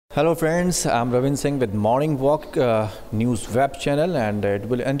Hello friends, I'm Ravin Singh with Morning Walk news web channel, and it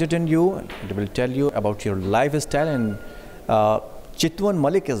will entertain you, it will tell you about your lifestyle. And Chitvan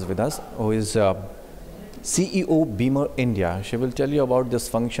Malik is with us, who is CEO Bemer India. She will tell you about this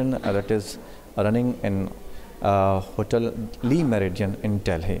function that is running in Hotel Lee Meridian in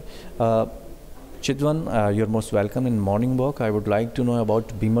Delhi. Chitvan, you're most welcome in Morning Walk. I would like to know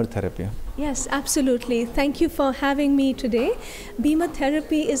about Bemer therapy. Yes, absolutely. Thank you for having me today. Bemer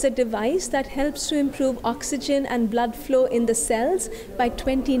therapy is a device that helps to improve oxygen and blood flow in the cells by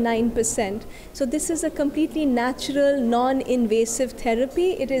 29%. So this is a completely natural, non-invasive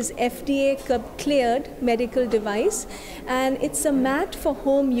therapy. It is FDA cleared medical device, and it's a mat for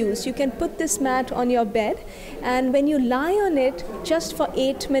home use. You can put this mat on your bed, and when you lie on it just for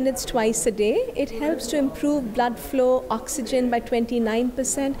 8 minutes twice a day, it helps to improve blood flow, oxygen by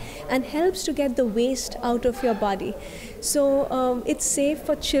 29%, and helps to get the waste out of your body. So it's safe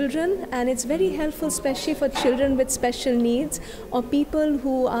for children, and it's very helpful especially for children with special needs or people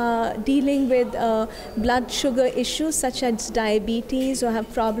who are dealing with blood sugar issues such as diabetes, or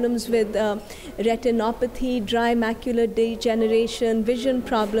have problems with retinopathy, dry macular degeneration, vision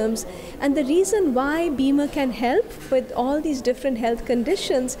problems. And the reason why Bemer can help with all these different health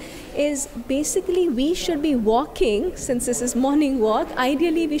conditions is basically we should be walking, since this is morning walk,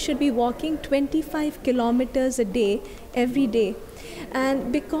 ideally we should be walking 25 kilometers a day every day.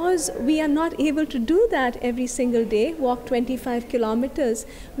 And because we are not able to do that every single day, walk 25 kilometers,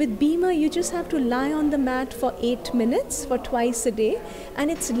 with Bemer you just have to lie on the mat for 8 minutes for twice a day, and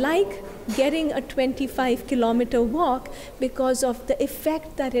it's like getting a 25-kilometer walk because of the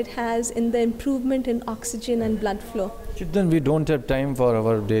effect that it has in the improvement in oxygen and blood flow. Then we don't have time for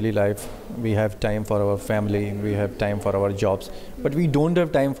our daily life. We have time for our family, we have time for our jobs, but we don't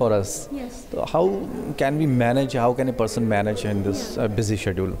have time for us. Yes. So how can we manage, how can a person manage in this busy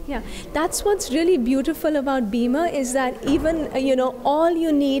schedule? Yeah, that's what's really beautiful about Bemer, is that even, all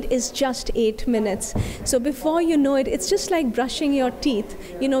you need is just 8 minutes. So before you know it, it's just like brushing your teeth.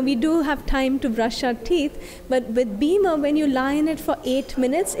 We do have time to brush our teeth, but with Bemer, when you lie in it for 8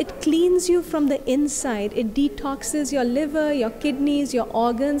 minutes, it cleans you from the inside. It detoxes your liver, your kidneys, your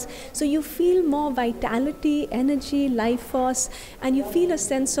organs, so you feel more vitality, energy, life force, and you feel a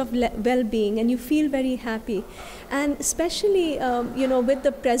sense of well-being, and you feel very happy. And especially, with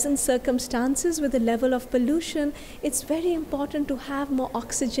the present circumstances, with the level of pollution, it's very important to have more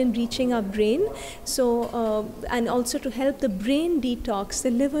oxygen reaching our brain. So, and also to help the brain detox,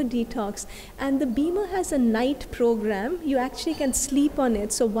 the liver detox. And the Bemer has a night program. You actually can sleep on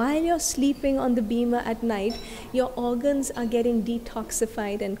it. So while you're sleeping on the Bemer at night, your organs are getting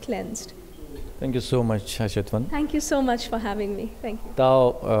detoxified and cleansed. Thank you so much, Chitvan. Thank you so much for having me. Thank you.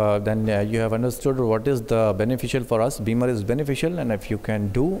 Now, then you have understood what is the beneficial for us. Bemer is beneficial, and if you can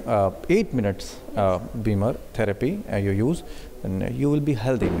do 8 minutes Bemer therapy you use, then you will be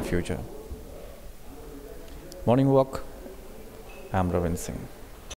healthy in the future. Morning Walk, I'm Ravin Singh.